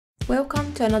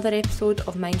Welcome to another episode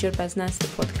of Mind Your Business, the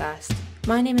podcast.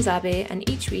 My name is Abby, and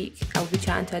each week I'll be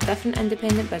chatting to a different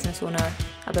independent business owner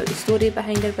about the story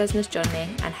behind their business journey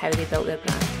and how they built their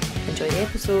brand. Enjoy the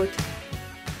episode.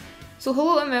 So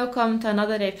hello and welcome to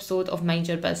another episode of Mind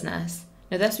Your Business.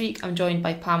 Now this week I'm joined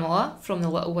by Pamela from the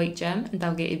Little White Gym in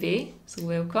Dalgety Bay. So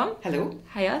welcome. Hello.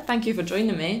 Hiya, thank you for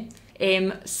joining me.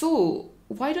 So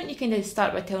why don't you kind of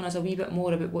start by telling us a wee bit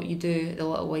more about what you do at the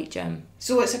Little White Gym?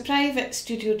 So it's a private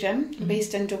studio gym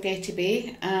based in Dalgety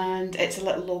Bay, and it's a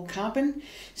little log cabin.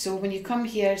 So when you come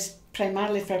here, it's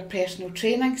primarily for personal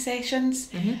training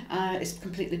sessions. It's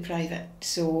completely private,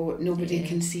 so nobody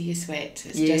can see you sweat.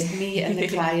 It's just me and the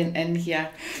client in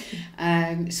here.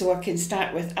 So I can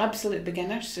start with absolute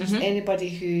beginners. So anybody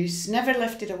who's never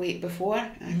lifted a weight before,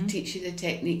 I can teach you the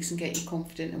techniques and get you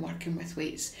confident in working with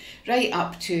weights. Right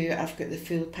up to, I've got the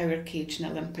full power cage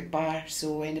and Olympic bar,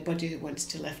 so anybody who wants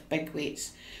to lift big weights,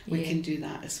 we can do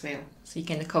that as well. So you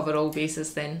kind of cover all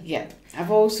bases then? Yep.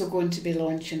 I've also going to be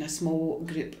launching a small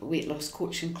group weight loss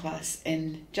coaching class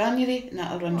in January, and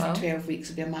that'll run for 12 weeks.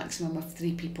 It'll be a maximum of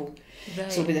 3 people. Right.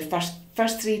 So it'll be the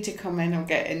first 3 to come in. I'll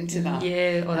get into that.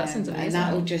 Yeah, that sounds amazing. And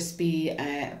that'll just be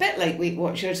a bit like Weight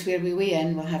Watchers, where we weigh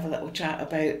in. We'll have a little chat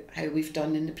about how we've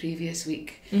done in the previous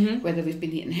week, whether we've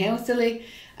been eating healthily.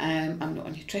 I'm not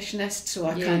a nutritionist, so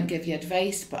I can't give you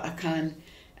advice, but I can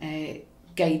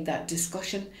guide that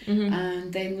discussion,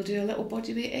 and then we'll do a little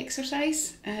bodyweight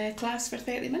exercise class for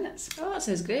 30 minutes. Oh, that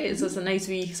sounds great. So it's a nice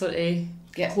wee sort of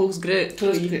closed group.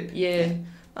 Yeah,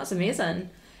 that's amazing.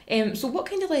 So what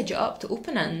kind of led you up to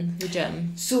opening the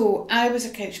gym? So I was a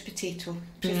couch potato,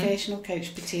 professional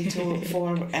couch potato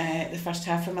for the first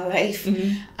half of my life,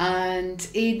 and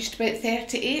aged about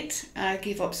 38 I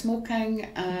gave up smoking.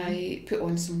 I put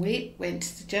on some weight, went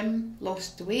to the gym,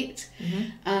 lost the weight,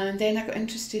 and then I got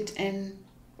interested in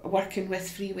working with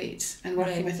free weights and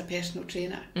working with a personal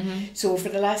trainer. So for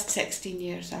the last 16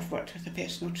 years I've worked with a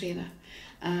personal trainer,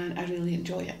 and I really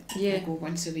enjoy it. I go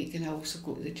once a week, and I also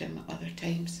go to the gym at other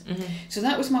times. So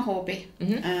that was my hobby.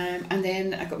 And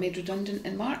then I got made redundant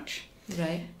in March.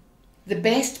 Right. The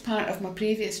best part of my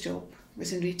previous job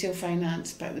was in retail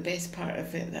finance, but the best part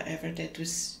of it that I ever did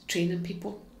was training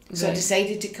people. So I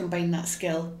decided to combine that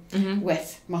skill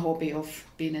with my hobby of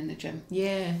being in the gym.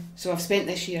 Yeah. So I've spent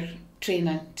this year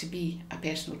training to be a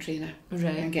personal trainer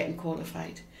and getting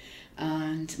qualified.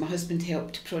 And my husband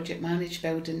helped project manage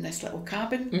building this little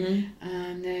cabin,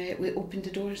 and we opened the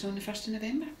doors on the 1st of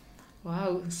November.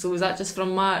 Wow. So was that just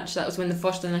from March? That was when the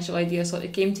first initial idea sort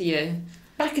of came to you?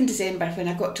 Back in December, when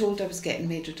I got told I was getting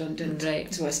made redundant.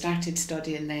 Right. So I started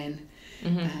studying then,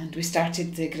 and we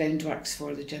started the groundworks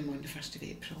for the gym on the 1st of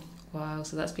April. Wow,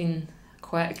 so that's been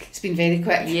quick. It's been very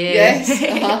quick. Yes.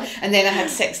 And then I had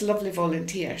 6 lovely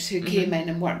volunteers who came in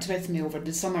and worked with me over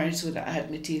the summer, so that I had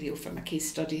material for my case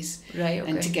studies,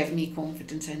 and to give me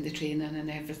confidence in the training and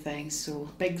everything. So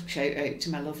big shout out to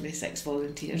my lovely 6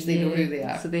 volunteers. They know who they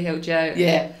are. So they helped you out.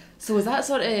 Yeah. So was that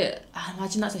sort of, I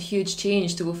imagine that's a huge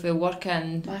change to go for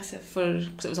working. Massive.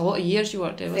 Because it was a lot of years you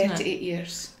worked there, wasn't it? 38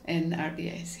 years in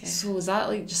RBS, yeah. So was that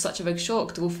like just such a big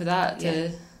shock to go for that?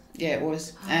 Yeah, it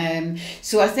was.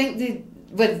 So I think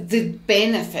the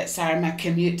benefits are my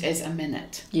commute is a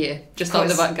minute. Yeah, just up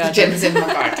the back garden. The gym's in my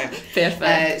garden.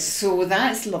 Perfect. So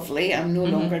that's lovely. I'm no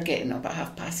longer getting up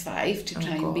at 5:30 to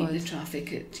try and beat the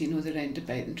traffic at the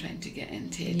roundabout and trying to get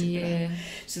into Edinburgh.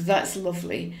 So that's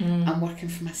lovely. I'm working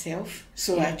for myself,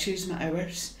 so I choose my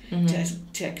hours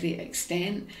to a great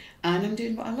extent, and I'm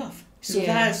doing what I love. So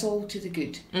that's all to the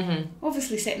good.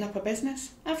 Obviously setting up a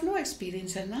business, I've no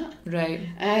experience in that.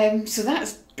 Right. So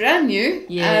that's brand new,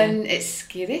 and it's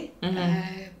scary.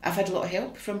 I've had a lot of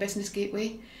help from Business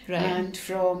Gateway and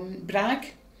from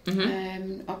Bragg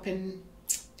up in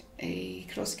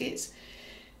Crossgates.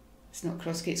 It's not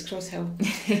Crossgates, Cross Hill.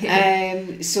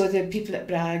 So the people at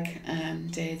Bragg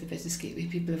and the Business Gateway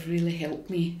people have really helped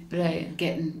me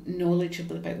getting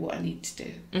knowledgeable about what I need to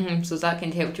do. So that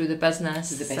kind of helped you with the business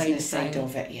side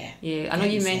of it, Yeah, I know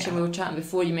you mentioned, we were chatting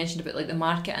before, you mentioned about like the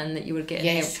marketing that you were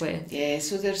getting help with. Yeah,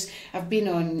 so I've been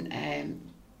on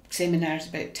seminars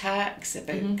about tax,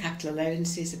 about capital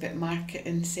allowances, about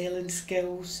marketing, selling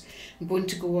skills. I'm going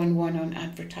to go on one on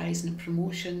advertising and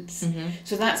promotions.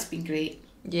 So that's been great.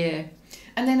 Yeah.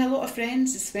 And then a lot of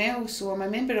friends as well. So I'm a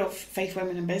member of Fife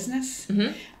Women in Business,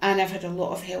 and I've had a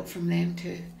lot of help from them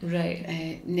too.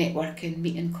 Right. Networking,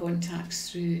 meeting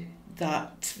contacts through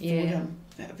that forum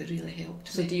that have really helped.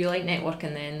 So do you like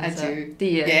networking then? I do. Do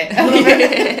you? Yeah. I love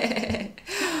it.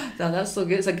 No, that's so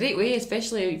good. It's a great way,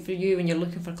 especially for you when you're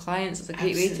looking for clients. It's a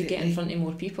great way to get in front of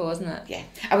more people, isn't it? Yeah.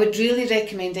 I would really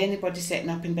recommend anybody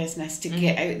setting up in business to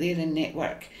get out there and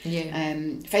network. Yeah.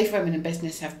 5 Women in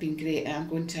Business have been great. I'm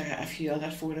going to a few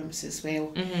other forums as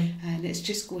well. And it's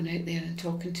just going out there and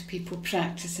talking to people,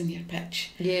 practicing your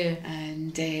pitch. Yeah.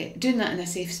 And doing that in a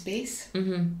safe space.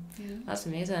 Yeah. That's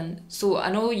amazing. So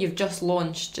I know you've just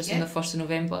launched on the 1st of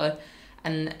November.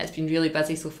 And it's been really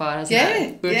busy so far, hasn't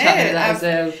it? We were chatting about that as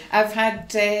well. I've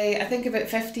had, I think, about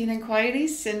 15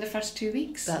 inquiries in the first 2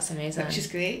 weeks. That's amazing. Which is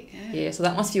great. Yeah, so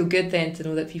that must feel good then to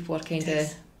know that people are kind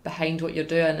of behind what you're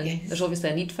doing, and there's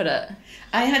obviously a need for it.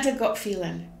 I had a gut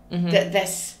feeling that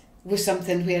this was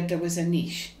something where there was a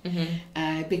niche,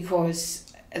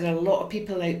 because there are a lot of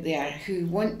people out there who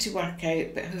want to work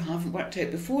out but who haven't worked out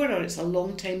before, or it's a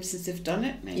long time since they've done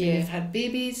it. Maybe they've had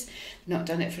babies, not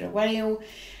done it for a while.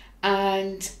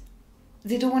 And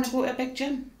they don't want to go to a big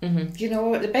gym. You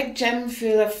know, the big gym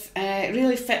full of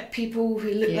really fit people who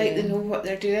look like they know what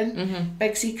they're doing.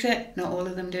 Big secret, not all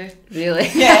of them do. Really?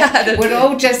 Yeah, we're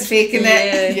all just faking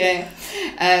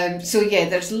it. So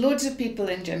there's loads of people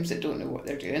in gyms that don't know what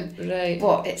they're doing. Right.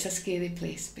 But it's a scary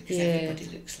place because everybody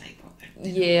looks like what they're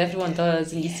doing. Yeah, everyone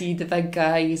does. And you see the big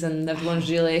guys and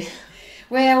everyone's really...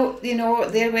 Well, you know,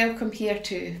 they're welcome here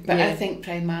too, but I think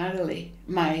primarily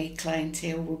my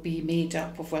clientele will be made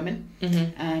up of women,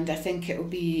 and I think it will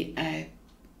be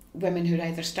women who are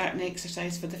either starting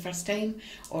exercise for the first time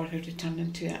or who are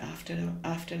returning to it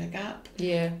after a gap,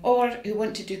 or who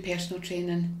want to do personal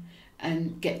training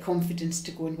and get confidence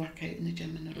to go and work out in the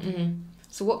gym on their own.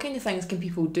 So what kind of things can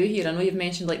people do here? I know you've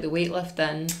mentioned like the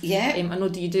weightlifting. Yeah. I know,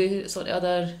 do you do sort of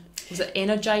other... Was it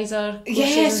Energizer?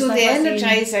 Yeah, so the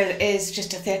Energizer is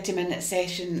just a 30-minute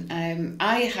session.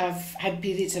 I have had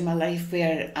periods in my life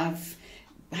where I've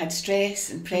had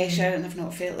stress and pressure and I've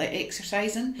not felt like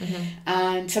exercising.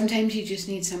 And sometimes you just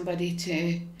need somebody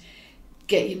to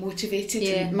get you motivated.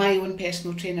 And my own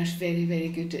personal trainer's very, very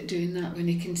good at doing that when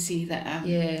he can see that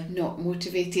I'm not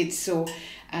motivated. So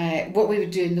what we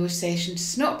would do in those sessions,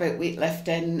 it's not about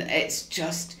weightlifting, it's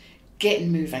just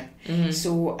getting moving.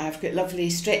 So I've got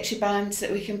lovely stretchy bands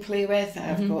that we can play with,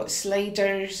 I've got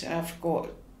sliders, I've got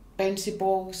bouncy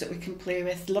balls that we can play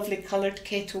with, lovely coloured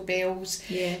kettlebells.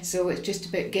 So it's just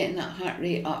about getting that heart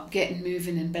rate up, getting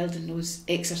moving and building those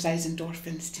exercise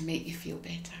endorphins to make you feel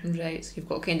better. Right, so you've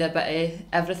got kind of a bit of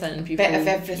everything. People, bit of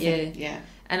everything, yeah.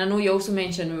 And I know you also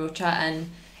mentioned when we were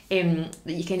chatting that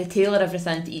you kind of tailor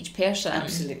everything to each person.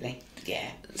 Absolutely,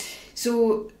 yeah.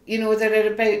 So, you know, there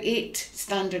are about 8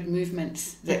 standard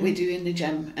movements that we do in the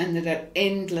gym, and there are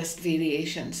endless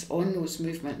variations on those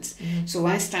movements. So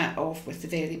I start off with the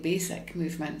very basic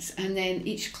movements, and then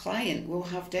each client will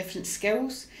have different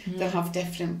skills, they'll have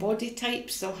different body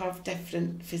types, they'll have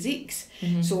different physiques.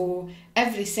 So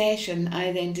every session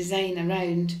I then design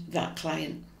around that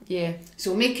client.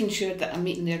 So making sure that I'm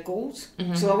meeting their goals.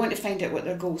 So I want to find out what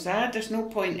their goals are. There's no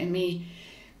point in me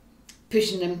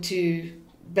pushing them to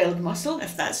build muscle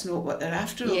if that's not what they're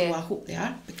after, although I hope they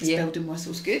are, because building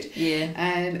muscle's good.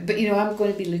 But you know, I'm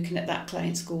going to be looking at that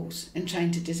client's goals and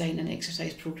trying to design an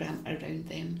exercise programme around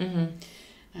them.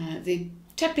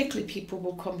 Typically people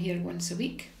will come here once a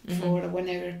week for a 1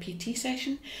 hour PT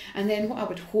session, and then what I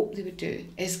would hope they would do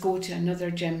is go to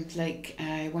another gym, like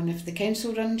one of the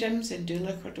council run gyms in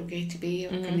Dulac or Dalgety Bay or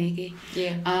Carnegie,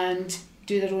 and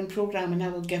do their own programme, and I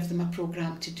will give them a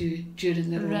programme to do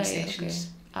during their own sessions.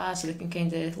 So they can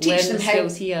kind of learn the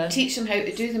skills here. Teach them how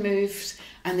to do the moves,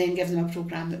 and then give them a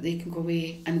programme that they can go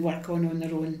away and work on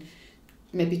their own,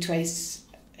 maybe twice,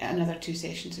 another 2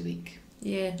 sessions a week.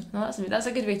 Yeah, no, that's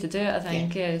a good way to do it, I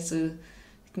think. So you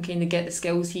can kind of get the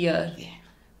skills here.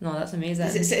 No, that's amazing.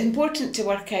 It's important to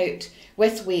work out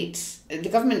with weights. The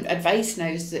government advice now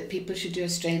is that people should do a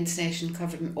strength session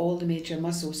covering all the major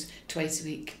muscles twice a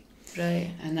week.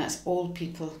 Right. And that's all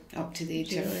people up to the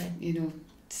age of,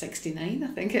 69, I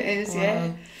think it is.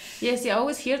 Yeah, see, I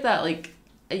always hear that, like,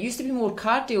 it used to be more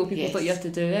cardio people thought you had to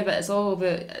do it, but it's all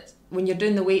about, when you're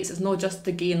doing the weights, it's not just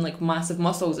to gain like massive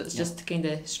muscles, it's just to kind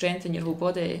of strengthen your whole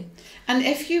body. And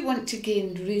if you want to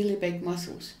gain really big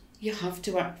muscles, you have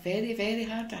to work very, very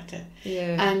hard at it.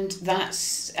 And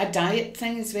that's a diet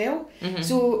thing as well.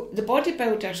 So the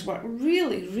bodybuilders work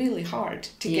really, really hard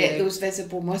to get those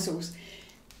visible muscles.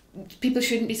 People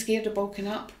shouldn't be scared of bulking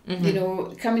up. You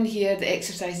know, coming here, the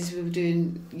exercises we were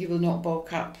doing, you will not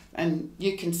bulk up, and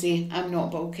you can say, I'm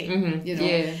not bulky. You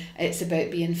know, it's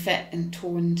about being fit and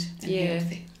toned and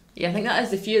healthy. Yeah, I think that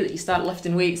is the fear, that you start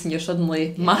lifting weights and you're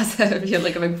suddenly massive, you're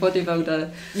like a big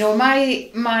bodybuilder. No,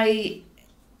 my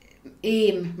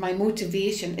aim, my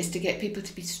motivation is to get people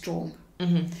to be strong.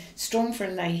 Strong for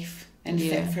life, and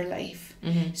fit for life.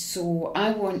 So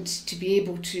I want to be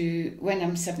able to, when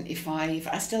I'm 75,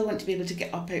 I still want to be able to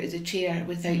get up out of the chair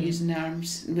without using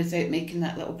arms, without making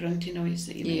that little grunty noise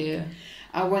that you make.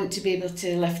 I want to be able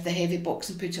to lift the heavy box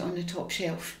and put it on the top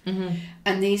shelf.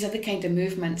 And these are the kind of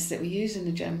movements that we use in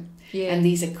the gym. And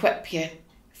these equip you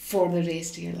for the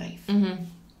rest of your life.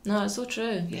 No, it's so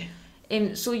true.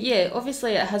 Yeah. So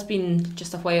obviously it has been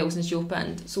just a while since you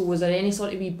opened. So was there any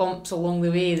sort of wee bumps along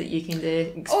the way that you kind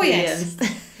of experienced? Oh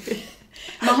yes.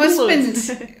 My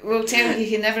husband will tell you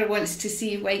he never wants to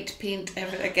see white paint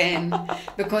ever again,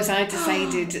 because I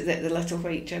decided that the little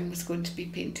white gym was going to be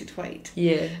painted white.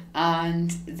 Yeah.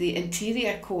 And the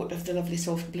interior coat of the lovely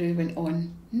soft blue went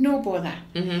on, no bother.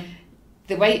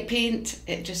 The white paint,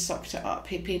 it just sucked it up.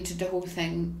 He painted the whole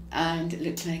thing and it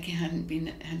looked like he hadn't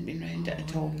been round it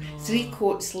at all. No. 3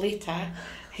 coats later,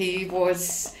 he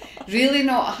was really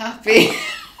not happy.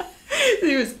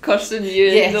 He was cursing you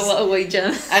in the little white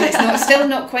gym. And it's still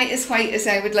not quite as white as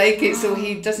I would like it, so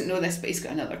he doesn't know this, but he's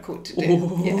got another coat to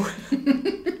do.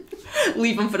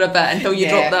 Leave him for a bit until you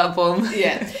drop that bomb.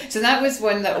 So that was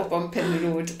one little bump in the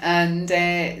road. And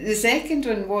the second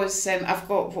one was, I've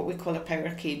got what we call a power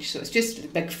cage. So it's just a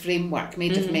big framework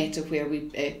made of metal where we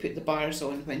put the bars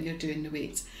on when you're doing the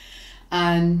weights.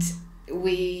 And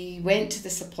we went to the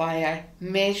supplier,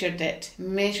 measured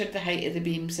the height of the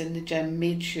beams in the gym,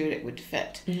 made sure it would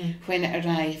fit. When it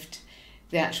arrived,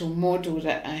 the actual model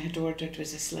that I had ordered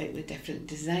was a slightly different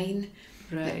design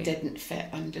that didn't fit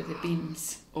under the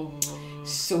beams.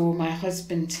 So my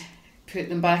husband put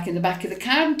them back in the back of the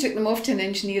car and took them off to an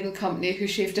engineering company who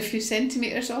shaved a few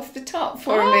centimetres off the top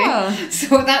for me.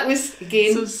 So that was,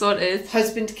 again, so sorted.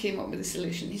 Husband came up with a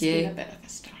solution. He's been a bit of a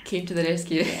star. Came to the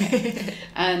rescue.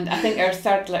 And I think our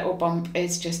third little bump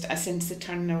is just since the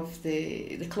turn of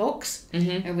the clocks,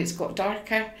 and it's got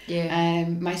darker.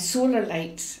 My solar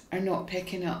lights are not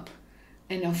picking up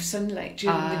enough sunlight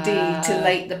during the day to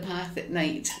light the path at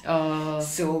night.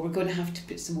 So we're going to have to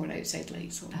put some more outside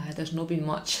lights on. There's not been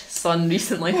much sun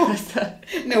recently.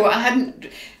 No, I hadn't.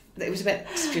 It was a bit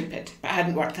stupid, but I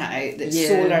hadn't worked that out, that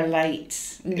solar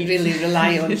lights really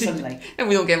rely on sunlight. And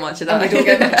we don't get much of that. And we don't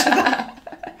get much of that.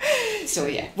 So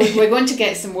we're going to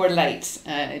get some more lights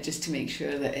just to make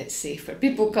sure that it's safe for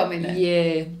people coming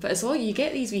in. But it's all, you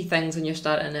get these wee things when you're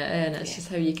starting it, and it's just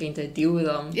how you kind of deal with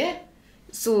them.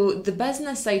 So the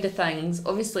business side of things,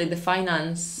 obviously the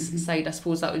finance side, I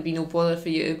suppose that would be no bother for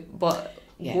you, but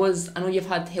I know you've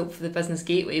had help for the business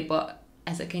gateway, but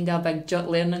is it kind of a big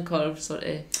learning curve sort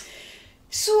of?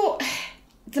 So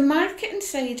the marketing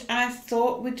side I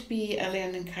thought would be a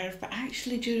learning curve, but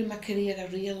actually during my career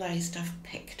I realised I've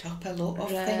picked up a lot of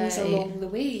things along the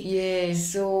way.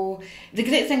 So the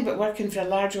great thing about working for a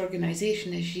large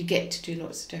organisation is you get to do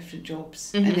lots of different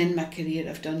jobs. And in my career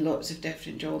I've done lots of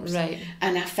different jobs.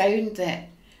 And I found that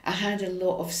I had a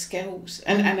lot of skills.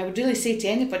 And I would really say to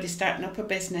anybody starting up a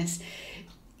business,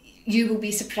 you will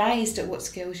be surprised at what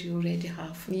skills you already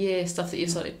have. Stuff that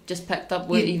you've sort of just picked up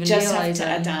without even realising. You just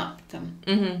have to adapt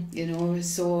them. You know,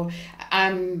 so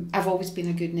I've always been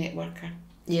a good networker.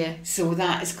 So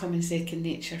that is common second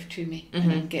nature to me,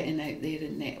 and I'm getting out there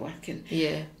and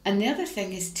networking. And the other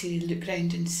thing is to look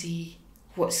round and see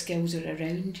what skills are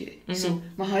around you. So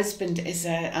my husband is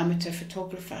an amateur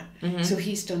photographer, so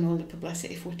he's done all the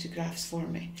publicity photographs for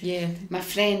me. My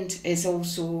friend is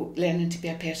also learning to be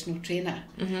a personal trainer,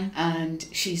 and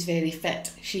she's very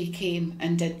fit. She came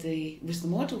and was the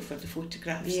model for the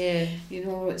photographs. You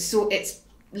know, so it's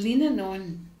leaning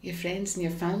on your friends and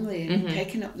your family and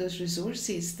picking up those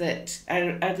resources that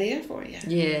are there for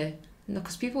you. No,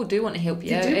 because people do want to help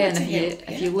you out, and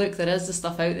if you look, there is the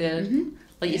stuff out there.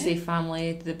 Like you say,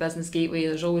 family, the business gateway,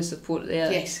 there's always support there.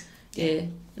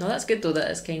 No, that's good though, that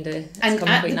it's kind of coming quite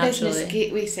naturally. And at the business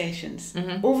gateway sessions,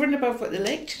 over and above what the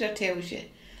lecturer tells you,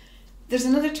 there's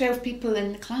another 12 people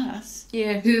in the class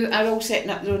who are all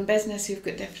setting up their own business, who've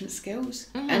got different skills.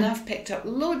 And I've picked up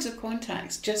loads of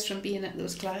contacts just from being at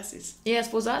those classes. I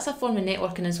suppose that's a form of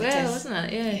networking as well, isn't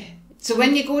it? So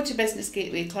when you go to business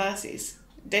gateway classes,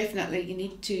 definitely you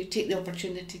need to take the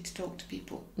opportunity to talk to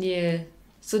people.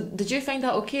 So did you find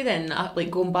that okay then,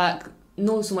 like going back,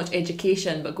 not so much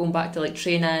education, but going back to like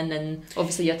training, and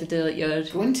obviously you had to do like your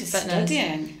going to fitness.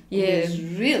 Studying was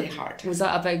really hard. Was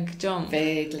that a big jump?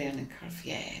 Big learning curve,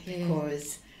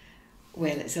 because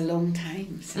it's a long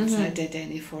time since I did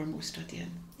any formal studying.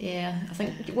 I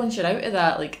think once you're out of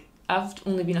that, like I've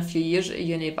only been a few years at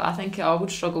uni, but I think I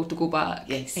would struggle to go back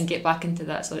and get back into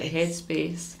that sort of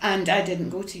headspace. And I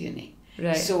didn't go to uni.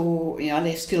 So, I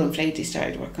left school on Friday,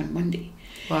 started work on Monday.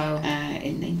 Wow.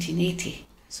 In 1980.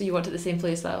 So you worked at the same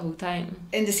place that whole time?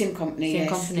 In the same company, same yes.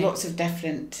 Company. Lots of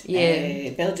different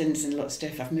buildings and lots of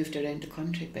stuff. I've moved around the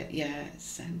country, but yeah,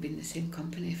 it's been the same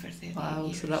company for 30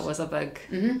 years. So that was a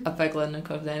big learning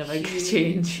curve then, a big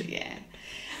change. Yeah.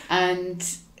 And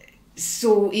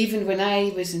so even when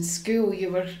I was in school, you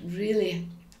were really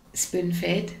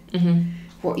spoon-fed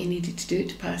what you needed to do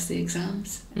to pass the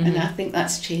exams. And I think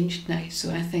that's changed now.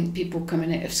 So I think people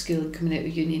coming out of school, coming out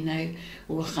of uni now,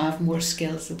 will have more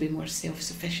skills, they'll be more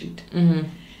self-sufficient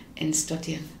in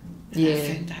studying. And I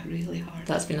found that really hard.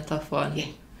 That's been a tough one. Yeah.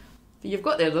 But you've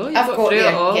got there though, I've got through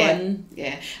there, it all.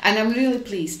 Yeah. And I'm really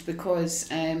pleased because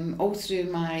all through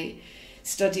my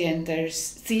studying,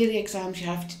 there's theory exams you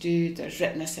have to do, there's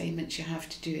written assignments you have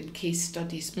to do, and case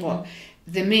studies, but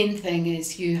the main thing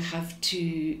is you have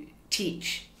to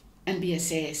teach and be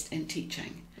assessed in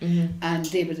teaching, and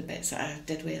they were the bits that I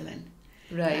did well in.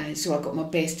 Right. So I got my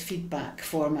best feedback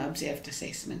for my observed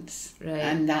assessments,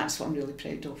 and that's what I'm really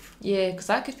proud of. Yeah, because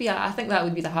that could be, I think that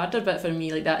would be the harder bit for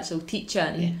me, like the actual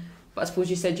teaching. Yeah. But I suppose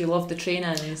you said you loved the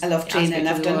training. I love training.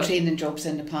 I've done training jobs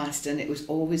in the past, and it was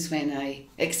always when I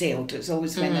excelled. It was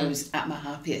always when I was at my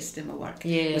happiest in my work.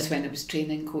 Yeah. It was when I was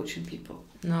training, coaching people.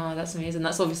 No, that's amazing.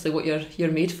 That's obviously what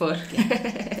you're made for.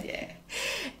 Yeah.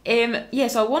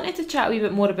 So I wanted to chat a wee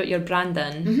bit more about your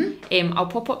branding. I'll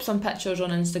pop up some pictures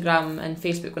on Instagram and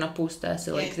Facebook when I post this,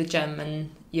 so like the gym and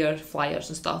your flyers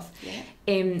and stuff.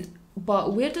 Yeah.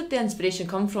 But where did the inspiration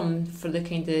come from for the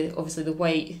kind of, obviously the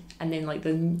white and then like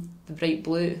the bright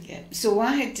blue? Yeah. So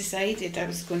I had decided I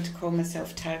was going to call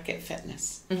myself Target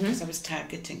Fitness because I was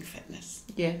targeting fitness.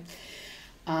 Yeah.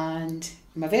 And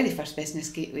my very first business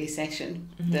gateway session,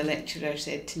 the lecturer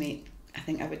said to me, I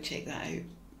think I would check that out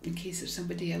in case there's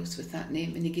somebody else with that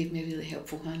name, and he gave me a really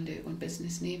helpful handout on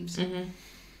business names.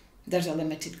 There's a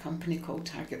limited company called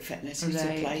Target Fitness who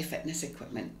supply fitness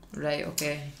equipment. Right,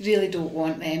 okay. Really don't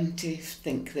want them to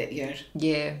think that you're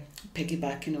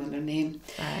piggybacking on their name.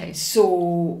 Aye.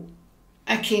 So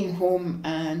I came home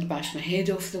and bashed my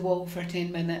head off the wall for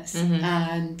 10 minutes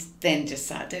and then just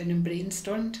sat down and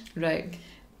brainstormed. Right.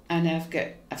 And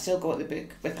I've still got the book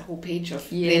with a whole page of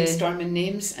brainstorming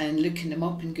names and looking them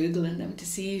up and Googling them to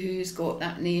see who's got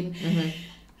that name.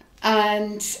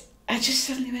 And I just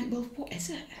suddenly went, well, what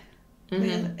is it?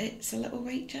 Well, it's a little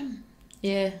white gym.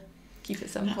 Yeah, keep it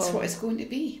simple. That's what it's going to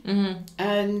be.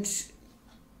 And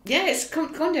yeah, it's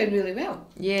gone down really well.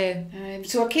 Yeah.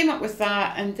 So I came up with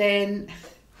that, and then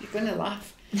you're going to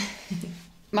laugh.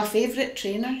 My favourite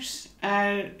trainers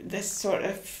are this sort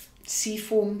of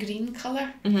seafoam green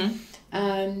colour,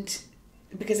 and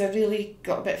because I really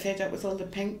got a bit fed up with all the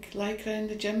pink lycra in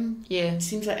the gym. Yeah. It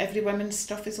seems like every woman's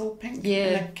stuff is all pink. Yeah.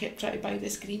 And I kept trying to buy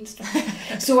this green stuff.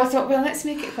 So I thought, well, let's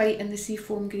make it white and the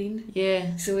seafoam green.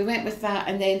 Yeah. So we went with that,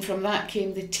 and then from that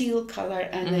came the teal colour,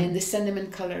 and then the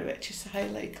cinnamon colour, which is the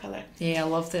highlight colour. Yeah, I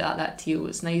love that teal.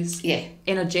 It's nice. Yeah.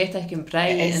 Energetic and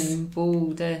bright and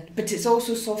bold. But it's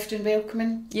also soft and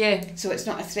welcoming. Yeah. So it's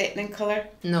not a threatening colour.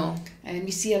 No. And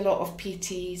you see a lot of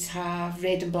PTs have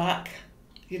red and black,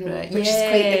 you know, which is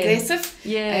quite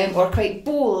aggressive, or quite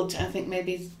bold. I think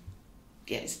maybe,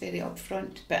 it's very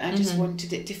upfront, but I just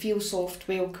wanted it to feel soft,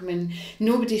 welcoming.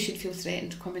 Nobody should feel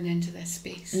threatened coming into this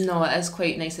space. No, it is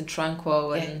quite nice and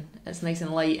tranquil, and it's nice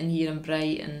and light in here and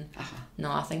bright, and no,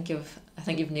 I think you've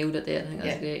nailed it there. I think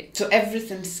that's great. So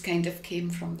everything's kind of came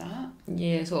from that.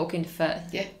 Yeah, so it all kind of fit.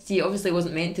 Yeah. See, it obviously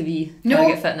wasn't meant to be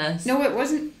Target Fitness. No, it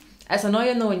wasn't. It's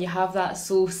annoying though when you have that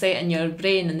so set in your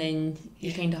brain and then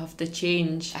you kind of have to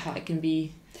change. It can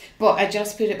be... But I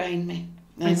just put it behind me.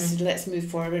 I said, let's move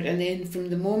forward. And then from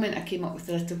the moment I came up with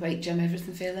the little white gym,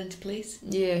 everything fell into place.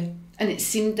 Yeah. And it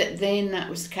seemed that then that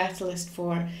was the catalyst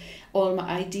for all my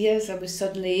ideas. I was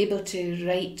suddenly able to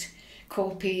write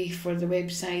copy for the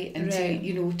website and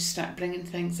to start bringing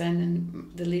things in.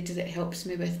 And the lady that helps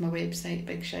me with my website,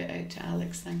 big shout out to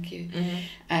Alex, thank you.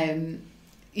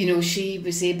 She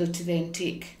was able to then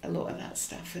take a lot of that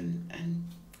stuff and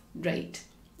write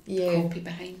copy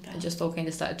behind that. It just all kind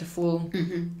of started to flow.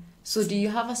 So do you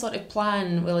have a sort of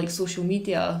plan with like social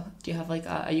media? Do you have like,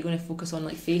 are you going to focus on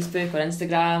like Facebook or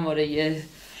Instagram, or are you,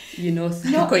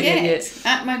 not quite yet?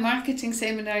 At my marketing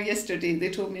seminar yesterday, they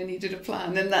told me I needed a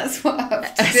plan, and that's what I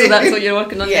have to do. So that's what you're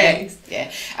working on next?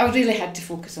 Yeah. I really had to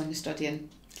focus on the studying.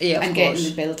 Yeah, and getting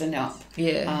the building up,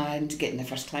 and getting the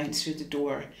first clients through the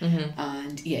door,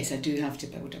 and yes, I do have to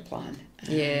build a plan.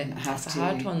 I have a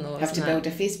hard one though. I have to build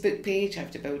a Facebook page. I have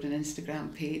to build an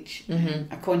Instagram page.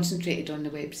 I concentrated on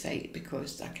the website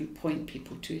because I can point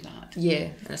people to that. Yeah,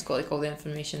 and it's got like all the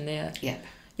information there. Yeah.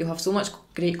 You'll have so much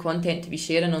great content to be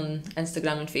sharing on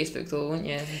Instagram and Facebook though, won't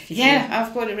you? Yeah,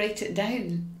 I've got to write it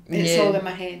down. It's all in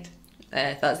my head.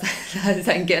 That's the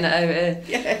thing, getting it out.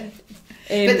 Yeah.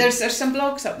 But there's some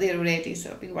blogs up there already,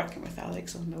 so I've been working with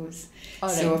Alex on those.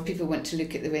 Right. So if people want to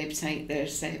look at the website,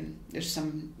 there's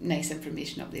some nice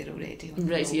information up there already.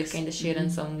 Right, so you're kind of sharing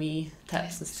some wee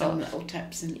tips and stuff. Some little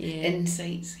tips and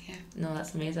insights, yeah. No,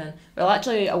 that's amazing. Well,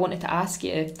 actually, I wanted to ask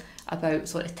you about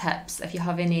sort of tips, if you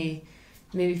have any,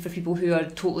 maybe for people who are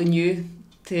totally new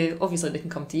to, obviously they can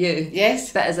come to you.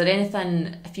 Yes. But is there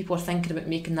anything, if people are thinking about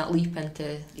making that leap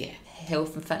into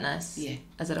health and fitness,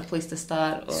 is there a place to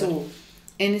start? Or? So,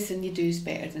 anything you do is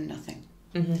better than nothing.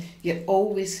 You're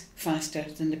always faster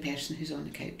than the person who's on the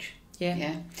couch.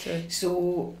 Yeah. True.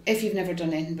 So if you've never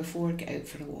done anything before, get out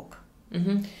for a walk.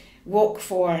 Walk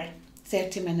for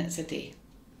 30 minutes a day.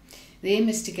 The aim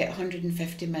is to get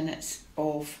 150 minutes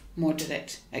of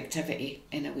moderate activity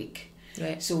in a week.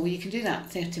 Right. So you can do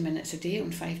that 30 minutes a day on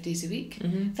 5 days a week.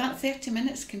 That 30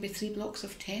 minutes can be 3 blocks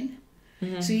of 10.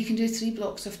 So you can do 3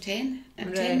 blocks of 10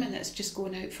 and 10 minutes just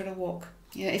going out for a walk.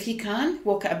 Yeah, if you can,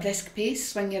 walk at a brisk pace,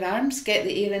 swing your arms, get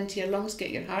the air into your lungs, get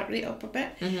your heart rate up a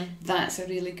bit. That's a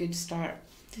really good start.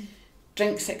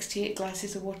 Drink 6 to 8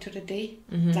 glasses of water a day.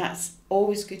 That's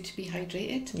always good to be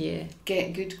hydrated. Yeah.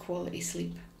 Get good quality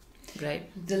sleep. Right.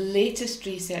 The latest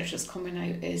research that's coming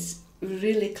out is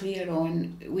really clear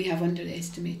on, we have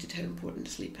underestimated how important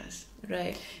sleep is.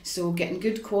 Right. So getting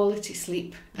good quality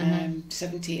sleep, 7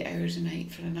 to 8 hours a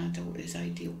night for an adult is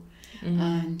ideal.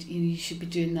 And you should be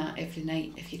doing that every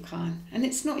night if you can. And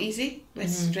it's not easy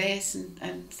with stress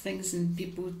and things, and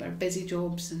people with their busy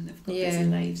jobs and they've got busy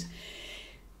lives.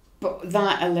 But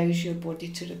that allows your body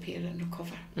to repair and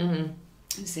recover and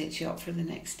sets you up for the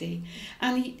next day.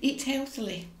 And eat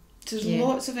healthily. There's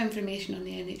lots of information on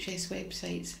the NHS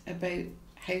websites about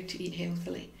how to eat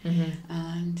healthily.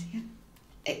 And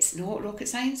it's not rocket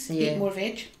science. Eat more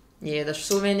veg. Yeah, there's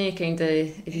so many kind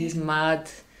of these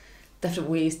mad different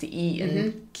ways to eat,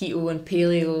 and keto and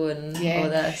paleo and all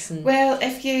this. And well,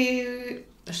 if you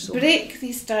break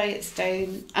these diets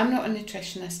down, I'm not a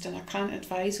nutritionist and I can't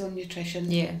advise on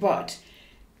nutrition, but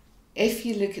if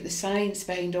you look at the science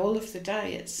behind all of the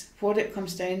diets, what it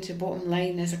comes down to, bottom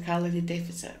line, is a calorie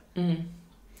deficit.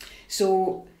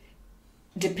 So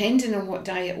depending on what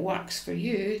diet works for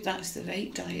you, that's the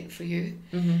right diet for you,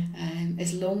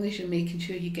 as long as you're making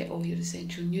sure you get all your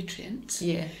essential nutrients.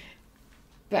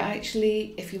 But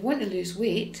actually, if you want to lose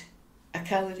weight, a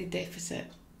calorie deficit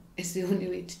is the only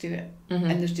way to do it.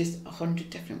 And there's just 100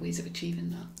 different ways of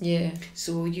achieving that.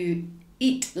 So you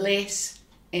eat less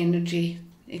energy,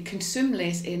 consume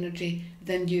less energy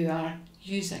than you are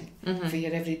using for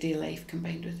your everyday life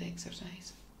combined with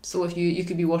exercise. So if you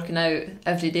could be working out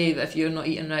every day, but if you're not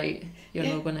eating right, you're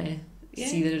not going to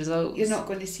see the results. You're not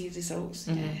going to see results.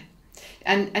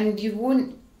 And you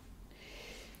won't,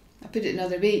 I put it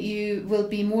another way, you will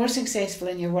be more successful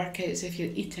in your workouts if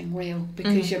you're eating well,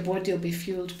 because your body will be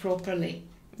fueled properly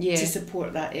to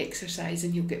support that exercise,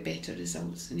 and you'll get better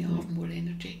results and you'll have more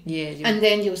energy. And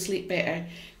then you'll sleep better,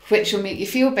 which will make you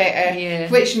feel better,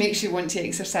 which makes you want to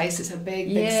exercise. It's a big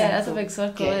circle. That's a big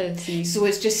circle. So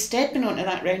it's just stepping onto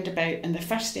that roundabout, and the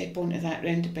first step onto that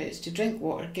roundabout is to drink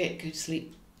water, get good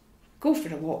sleep, go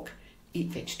for a walk, eat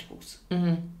vegetables.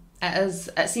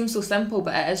 It seems so simple,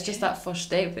 but it is just that first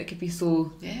step. It could be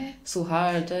so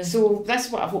hard. So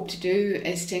that's what I hope to do,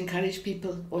 is to encourage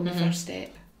people on the first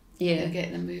step. And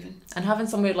get them moving. And having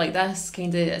somewhere like this,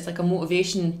 kind of, it's like a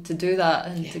motivation to do that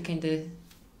and to kind of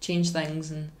change things.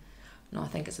 And no, I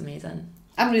think it's amazing.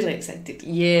 I'm really excited.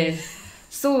 Yeah.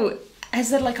 So,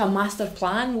 is there like a master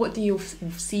plan? What do you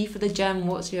see for the gym?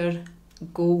 What's your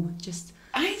goal?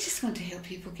 I just want to help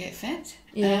people get fit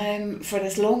for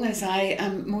as long as I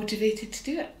am motivated to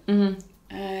do it.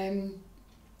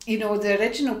 You know, the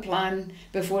original plan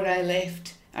before I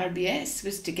left RBS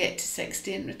was to get to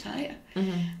 60 and retire,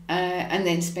 and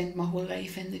then spend my whole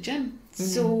life in the gym.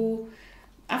 So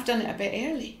I've done it a bit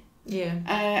early.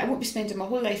 I won't be spending my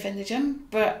whole life in the gym,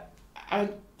 but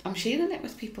I'm sharing it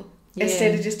with people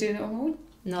instead of just doing it on my own.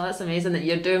 No, that's amazing that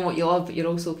you're doing what you love, but you're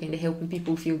also kind of helping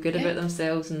people feel good about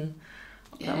themselves, and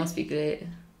that must be great.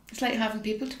 It's like having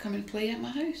people to come and play at my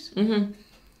house.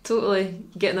 Totally.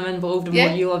 Getting them involved in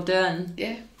what you love doing.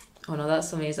 Oh no,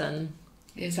 that's amazing.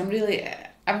 Yes, I'm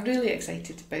really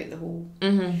excited about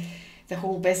the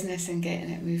whole business and getting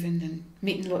it moving and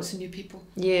meeting lots of new people.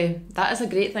 Yeah, that is a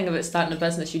great thing about starting a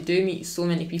business. You do meet so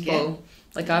many people.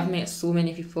 Like I've met so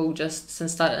many people just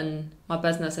since starting my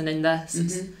business and in this.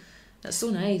 It's so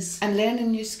nice. And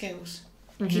learning new skills.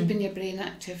 Keeping your brain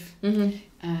active.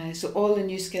 So all the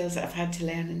new skills that I've had to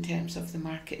learn in terms of the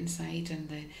marketing side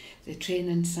and the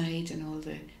training side and all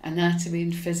the anatomy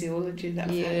and physiology that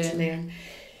I've had to learn,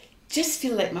 just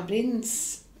feel like my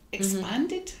brain's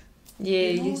expanded. Yeah,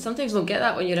 you sometimes don't get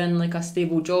that when you're in like a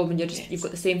stable job and you've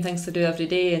got the same things to do every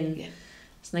day, and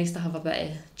it's nice to have a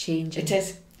bit of change. It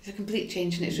is. It's a complete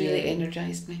change, and it's really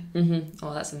energised me.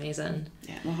 Oh, that's amazing.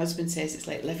 Yeah, my husband says it's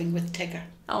like living with Tigger.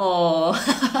 Oh,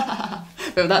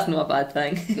 well, that's not a bad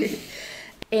thing.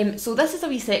 So this is a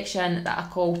wee section that I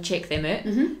call Check Them Out.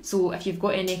 So if you've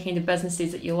got any kind of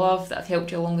businesses that you love that have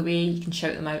helped you along the way, you can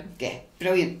shout them out. Yeah,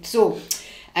 brilliant. So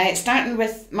starting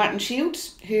with Martin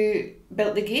Shields, who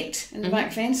built the gate in the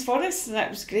back fence for us, so that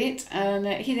was great. And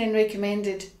he then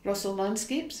recommended Russell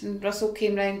Landscapes, and Russell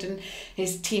came round and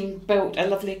his team built a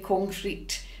lovely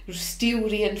concrete steel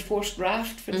reinforced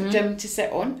raft for the gym to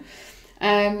sit on.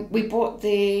 We bought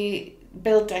the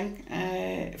building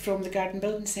from the Garden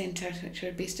Building Centre, which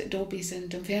are based at Dobbies in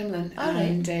Dunfermline,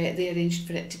 and they arranged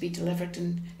for it to be delivered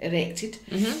and erected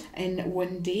in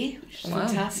one day, which is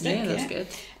fantastic. Yeah, that's good.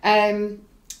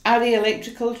 RA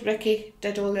Electrical, Ricky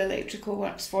did all the electrical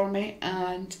works for me,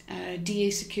 and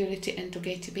DA Security in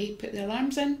Dalgety Bay put the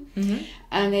alarms in.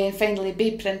 And then finally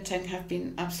Bay Printing have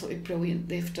been absolutely brilliant.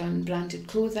 They've done branded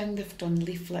clothing, they've done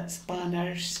leaflets,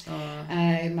 banners,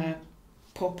 my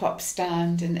pop-up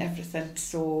stand and everything,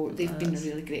 so they've been a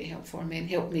really great help for me and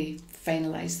helped me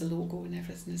finalise the logo and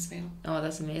everything as well. Oh,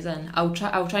 that's amazing. I'll try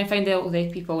and find out all the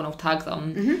people, and I'll tag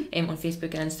them on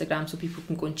Facebook and Instagram so people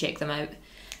can go and check them out.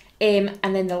 And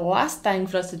then the last thing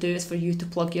for us to do is for you to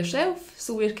plug yourself.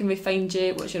 So where can we find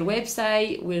you? What's your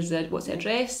website? What's the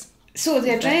address? So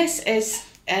the address is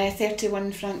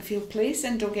 31 Frankfield Place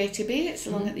in Dalgety Bay. It's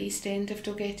along at the east end of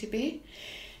Dalgety Bay.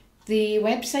 The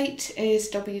website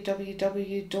is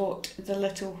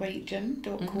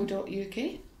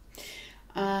www.thelittlewhitegym.co.uk,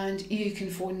 and you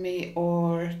can phone me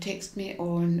or text me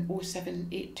on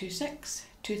 07826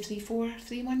 234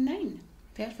 319.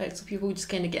 Perfect. So people just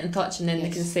kind of get in touch, and then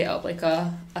they can set up like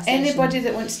a session. Anybody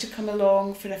that wants to come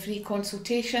along for a free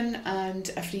consultation and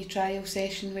a free trial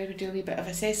session where we do a wee bit of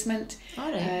assessment,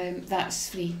 that's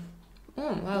free.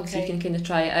 Oh wow! Okay. So you can kind of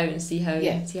try it out and see how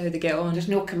they get on. There's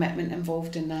no commitment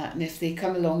involved in that, and if they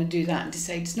come along and do that and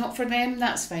decide it's not for them,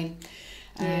 that's fine.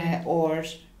 Or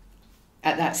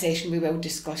at that session we will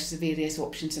discuss the various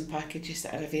options and packages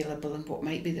that are available and what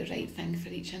might be the right thing for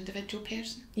each individual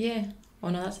person. Yeah. Oh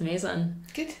no, that's amazing.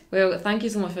 Good. Well, thank you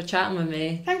so much for chatting with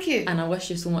me. Thank you. And I wish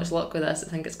you so much luck with this. I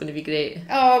think it's going to be great.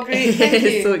 Oh, great. Thank you.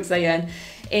 It's so exciting.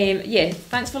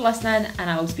 Thanks for listening, and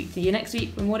I'll speak to you next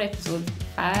week with more episodes.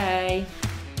 Bye.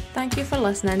 Thank you for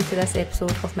listening to this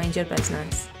episode of Mind Your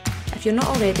Business. If you're not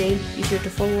already, be sure to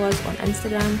follow us on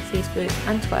Instagram, Facebook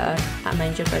and Twitter at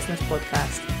Mind Your Business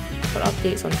Podcast for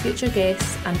updates on future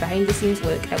guests and behind the scenes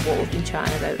look at what we've been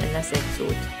chatting about in this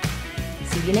episode.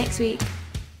 See you next week.